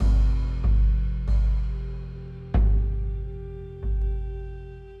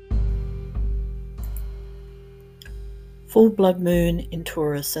Full blood moon in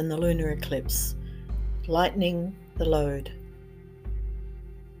Taurus and the lunar eclipse, lightening the load.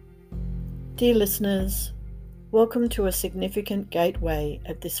 Dear listeners, welcome to a significant gateway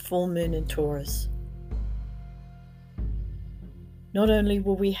at this full moon in Taurus. Not only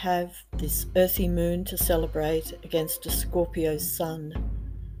will we have this earthy moon to celebrate against a Scorpio sun,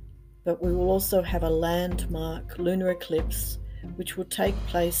 but we will also have a landmark lunar eclipse which will take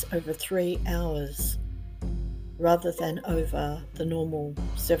place over 3 hours rather than over the normal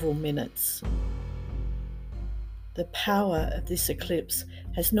several minutes. The power of this eclipse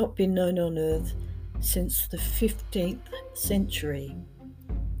has not been known on Earth since the 15th century,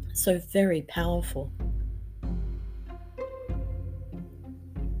 so very powerful.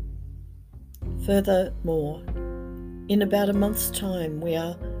 Furthermore, in about a month's time, we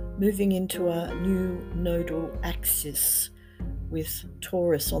are moving into a new nodal axis with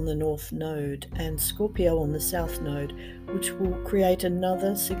Taurus on the north node and Scorpio on the south node, which will create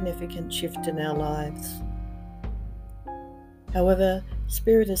another significant shift in our lives. However,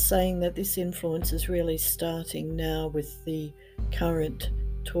 Spirit is saying that this influence is really starting now with the current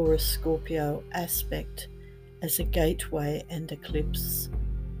Taurus-Scorpio aspect as a gateway and eclipse,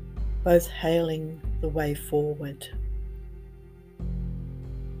 both hailing the way forward.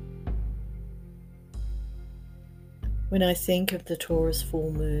 When I think of the Taurus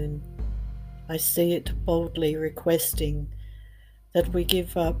full moon, I see it boldly requesting that we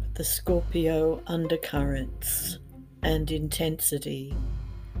give up the Scorpio undercurrents and intensity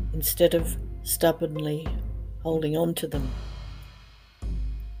instead of stubbornly holding on to them.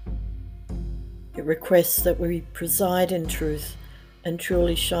 It requests that we preside in truth and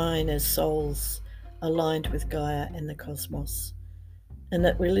truly shine as souls aligned with Gaia and the cosmos, and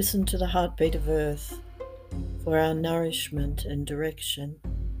that we listen to the heartbeat of Earth for our nourishment and direction.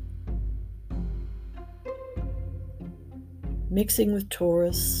 Mixing with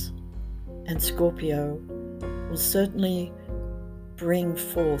Taurus and Scorpio will certainly bring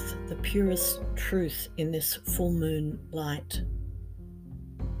forth the purest truth in this full moon light.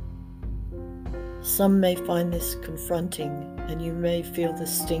 Some may find this confronting, and you may feel the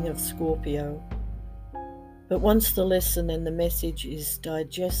sting of Scorpio. But once the lesson and the message is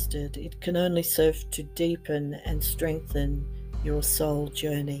digested, it can only serve to deepen and strengthen your soul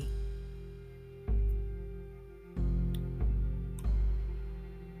journey.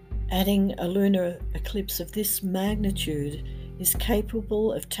 Adding a lunar eclipse of this magnitude is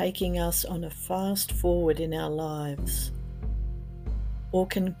capable of taking us on a fast forward in our lives, or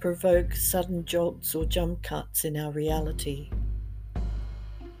can provoke sudden jolts or jump cuts in our reality.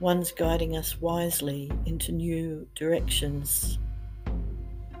 One's guiding us wisely into new directions,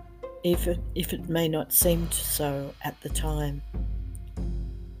 even if it may not seem so at the time.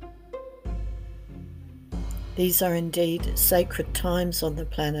 These are indeed sacred times on the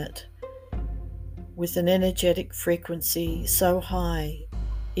planet, with an energetic frequency so high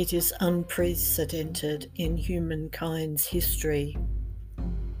it is unprecedented in humankind's history.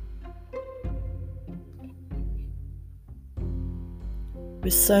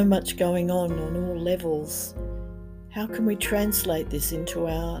 With so much going on all levels, how can we translate this into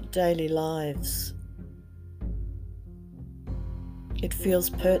our daily lives? It feels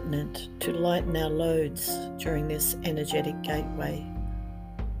pertinent to lighten our loads during this energetic gateway.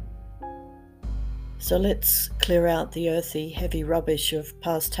 So let's clear out the earthy, heavy rubbish of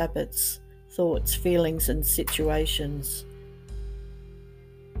past habits, thoughts, feelings, and situations,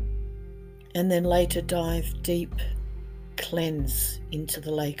 and then later dive deep, cleanse into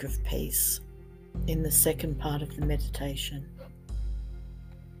the lake of peace in the second part of the meditation.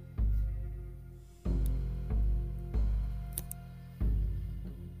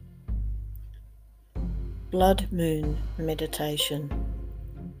 Blood Moon Meditation.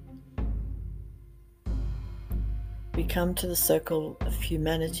 We come to the circle of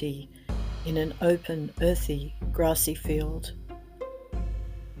humanity in an open, earthy, grassy field.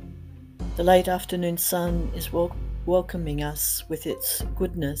 The late afternoon sun is welcoming us with its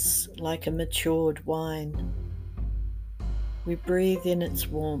goodness like a matured wine. We breathe in its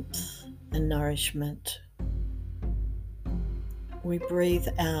warmth and nourishment. We breathe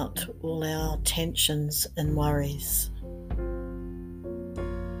out all our tensions and worries.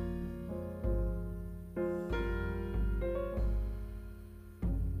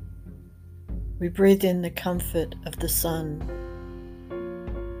 We breathe in the comfort of the sun.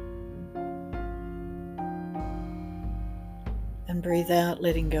 And breathe out,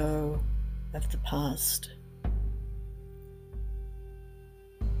 letting go of the past.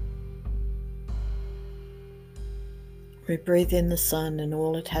 We breathe in the sun and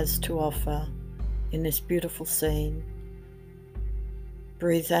all it has to offer in this beautiful scene,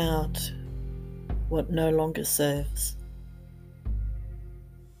 breathe out what no longer serves.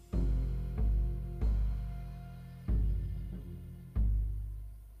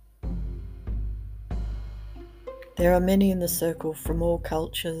 There are many in the circle from all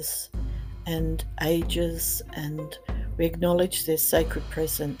cultures and ages, and we acknowledge their sacred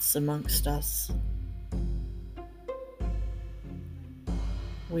presence amongst us.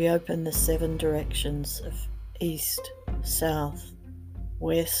 We open the 7 directions of east, south,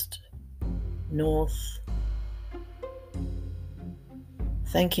 west, north,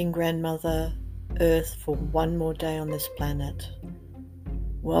 thanking Grandmother Earth for one more day on this planet,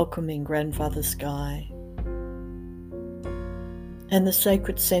 welcoming Grandfather Sky, and the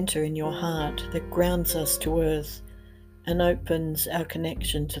sacred center in your heart that grounds us to Earth and opens our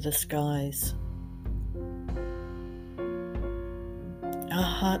connection to the skies. Our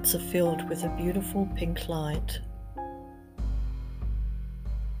hearts are filled with a beautiful pink light.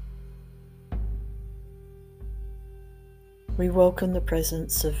 We welcome the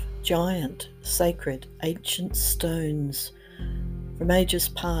presence of giant, sacred, ancient stones from ages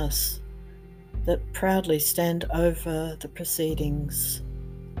past that proudly stand over the proceedings,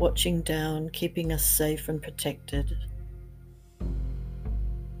 watching down, keeping us safe and protected.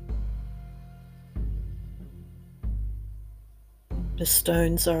 The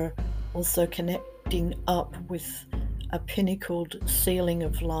stones are also connecting up with a pinnacled ceiling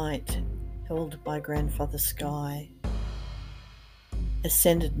of light held by Grandfather Sky,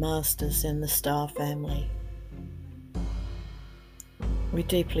 Ascended Masters and the Star family. We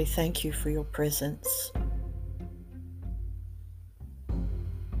deeply thank you for your presence.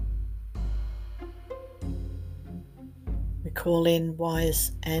 We call in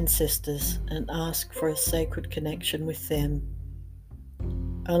wise ancestors and ask for a sacred connection with them,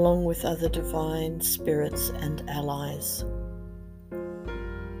 along with other divine spirits and allies.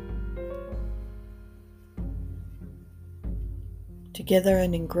 Together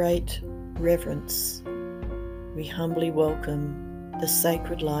and in great reverence, we humbly welcome the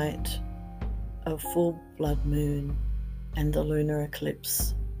sacred light of full blood moon and the lunar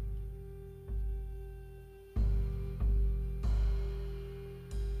eclipse.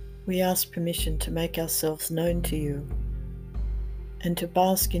 We ask permission to make ourselves known to you and to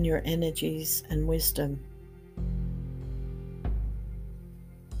bask in your energies and wisdom.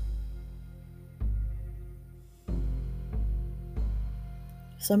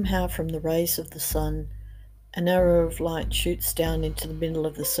 Somehow from the rays of the sun, an arrow of light shoots down into the middle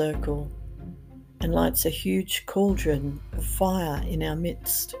of the circle and lights a huge cauldron of fire in our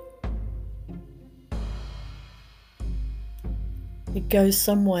midst. It goes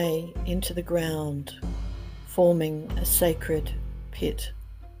some way into the ground, forming a sacred pit.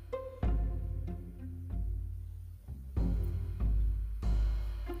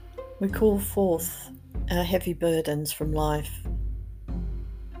 We call forth our heavy burdens from life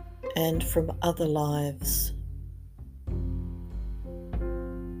and from other lives.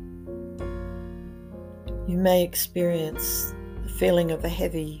 You may experience the feeling of a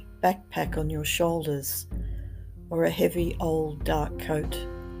heavy backpack on your shoulders or a heavy old dark coat,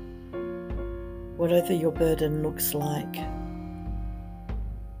 whatever your burden looks like.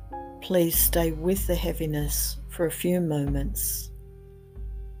 Please stay with the heaviness for a few moments.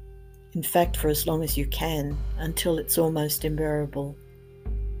 In fact, for as long as you can, until it's almost unbearable.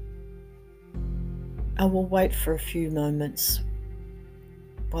 I will wait for a few moments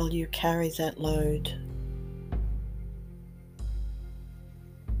while you carry that load.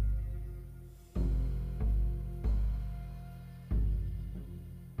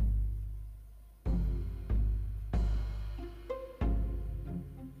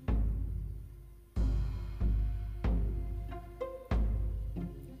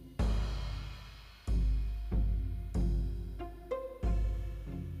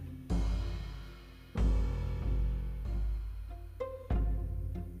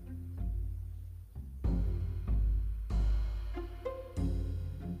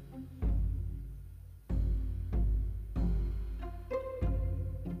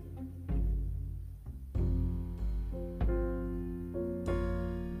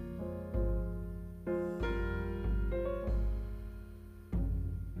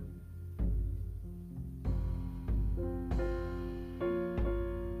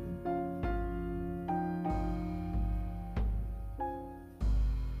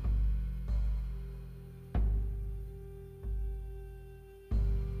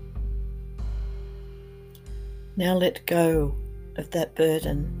 Now let go of that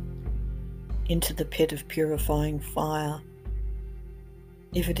burden into the pit of purifying fire.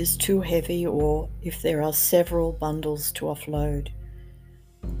 If it is too heavy or if there are several bundles to offload,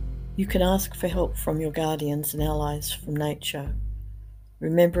 You can ask for help from your guardians and allies from nature,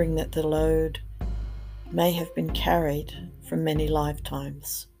 remembering that the load may have been carried from many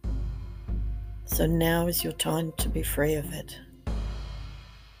lifetimes. So now is your time to be free of it.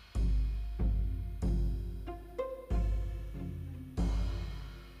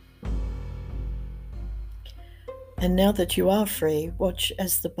 And now that you are free, watch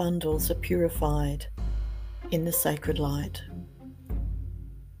as the bundles are purified in the sacred light.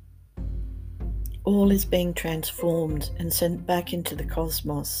 All is being transformed and sent back into the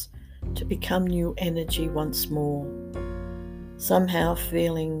cosmos to become new energy once more, somehow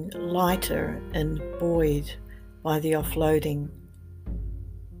feeling lighter and buoyed by the offloading.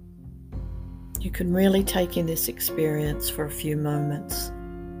 You can really take in this experience for a few moments.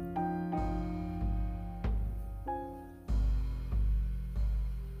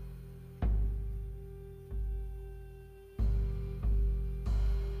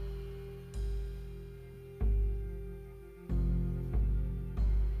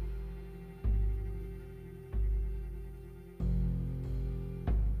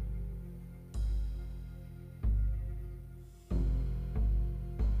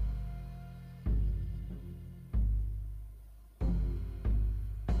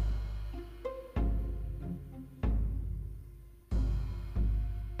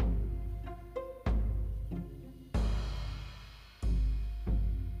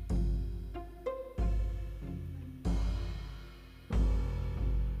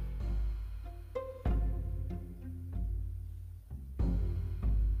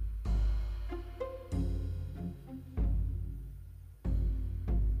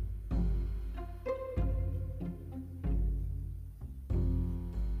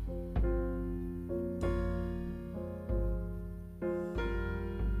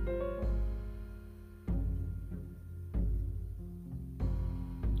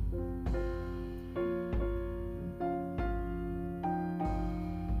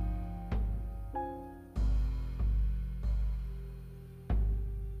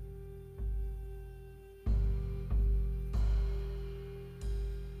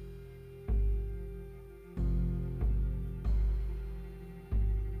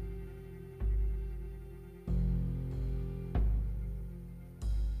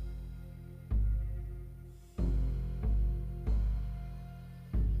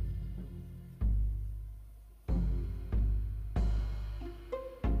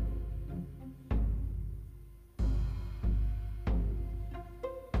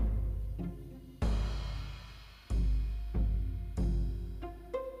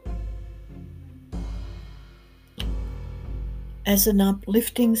 As an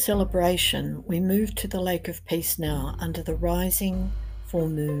uplifting celebration, we move to the Lake of Peace now under the rising full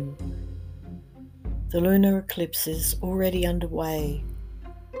moon. The lunar eclipse is already underway.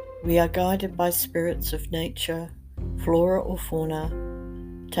 We are guided by spirits of nature, flora or fauna.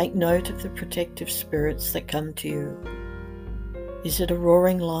 Take note of the protective spirits that come to you. Is it a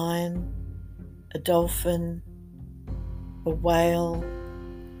roaring lion, a dolphin, a whale,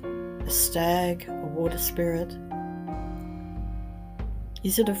 a stag, a water spirit?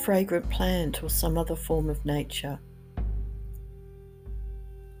 Is it a fragrant plant or some other form of nature?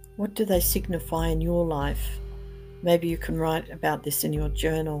 What do they signify in your life? Maybe you can write about this in your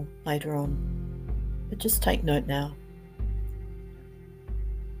journal later on, but just take note now.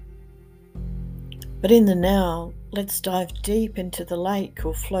 But in the now, let's dive deep into the lake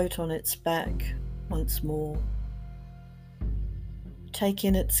or float on its back once more. Take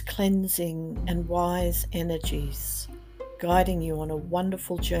in its cleansing and wise energies, guiding you on a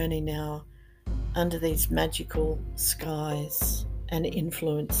wonderful journey now under these magical skies and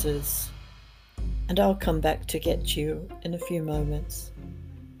influences. And I'll come back to get you in a few moments.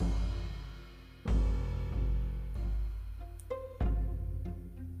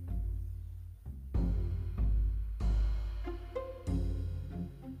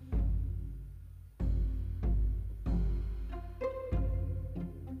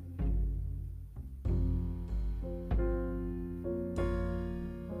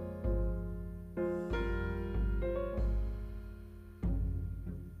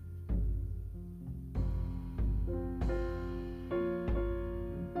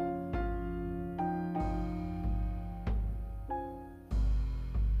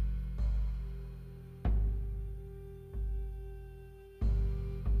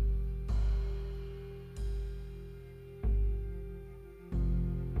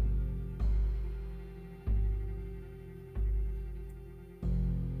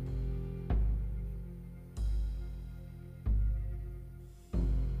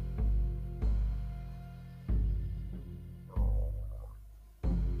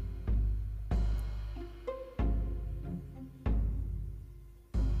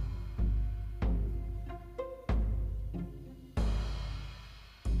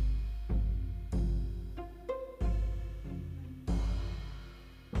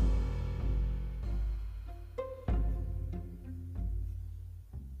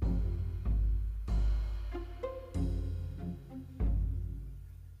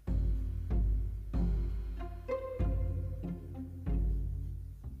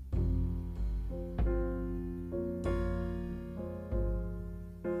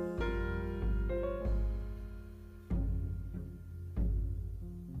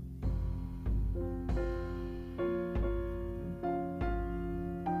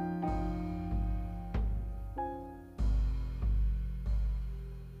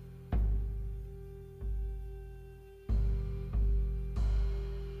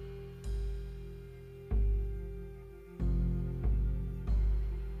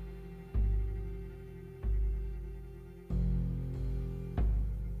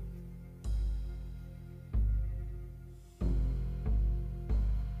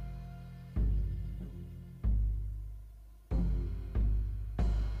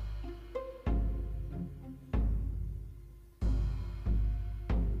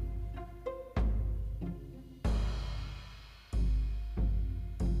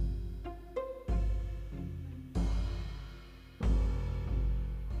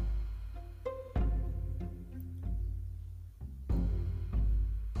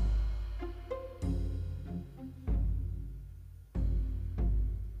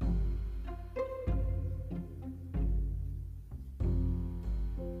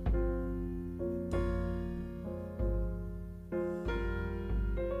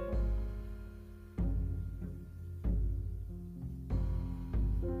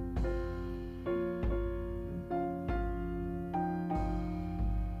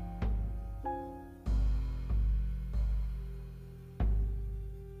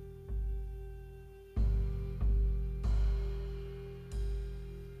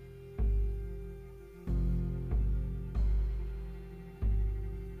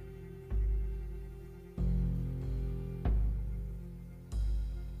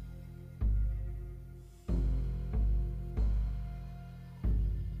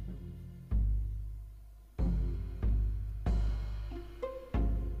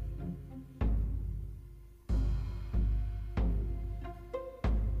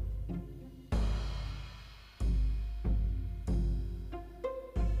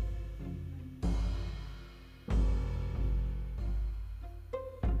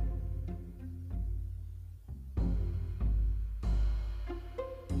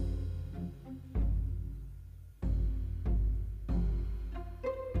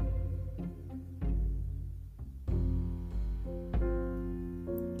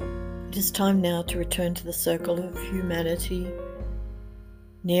 is time now to return to the circle of humanity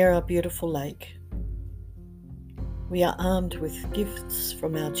near our beautiful lake. We are armed with gifts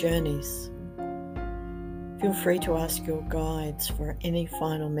from our journeys. Feel free to ask your guides for any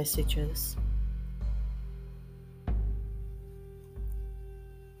final messages.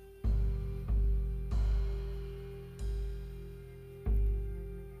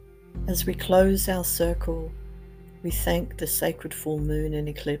 As we close our circle, we thank the sacred full moon and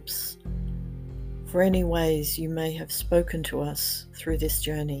eclipse for any ways you may have spoken to us through this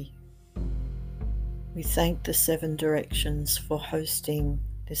journey. We thank the 7 directions for hosting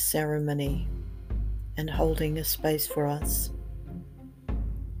this ceremony and holding a space for us,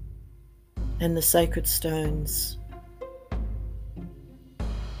 and the sacred stones.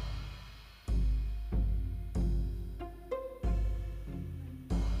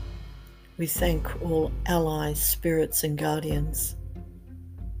 We thank all allies, spirits and guardians.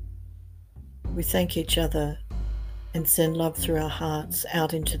 We thank each other and send love through our hearts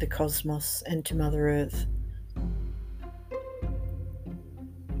out into the cosmos and to Mother Earth.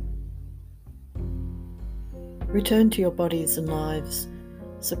 Return to your bodies and lives,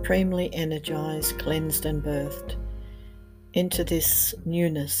 supremely energized, cleansed and birthed into this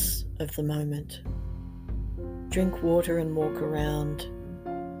newness of the moment. Drink water and walk around.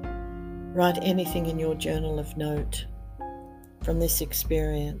 Write anything in your journal of note from this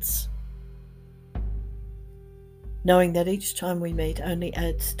experience, knowing that each time we meet only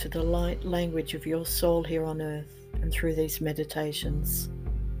adds to the light language of your soul here on earth and through these meditations.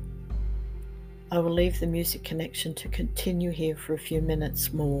 I will leave the music connection to continue here for a few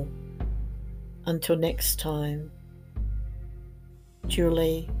minutes more. Until next time,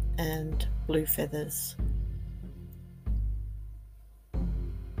 Julie and Blue Feathers.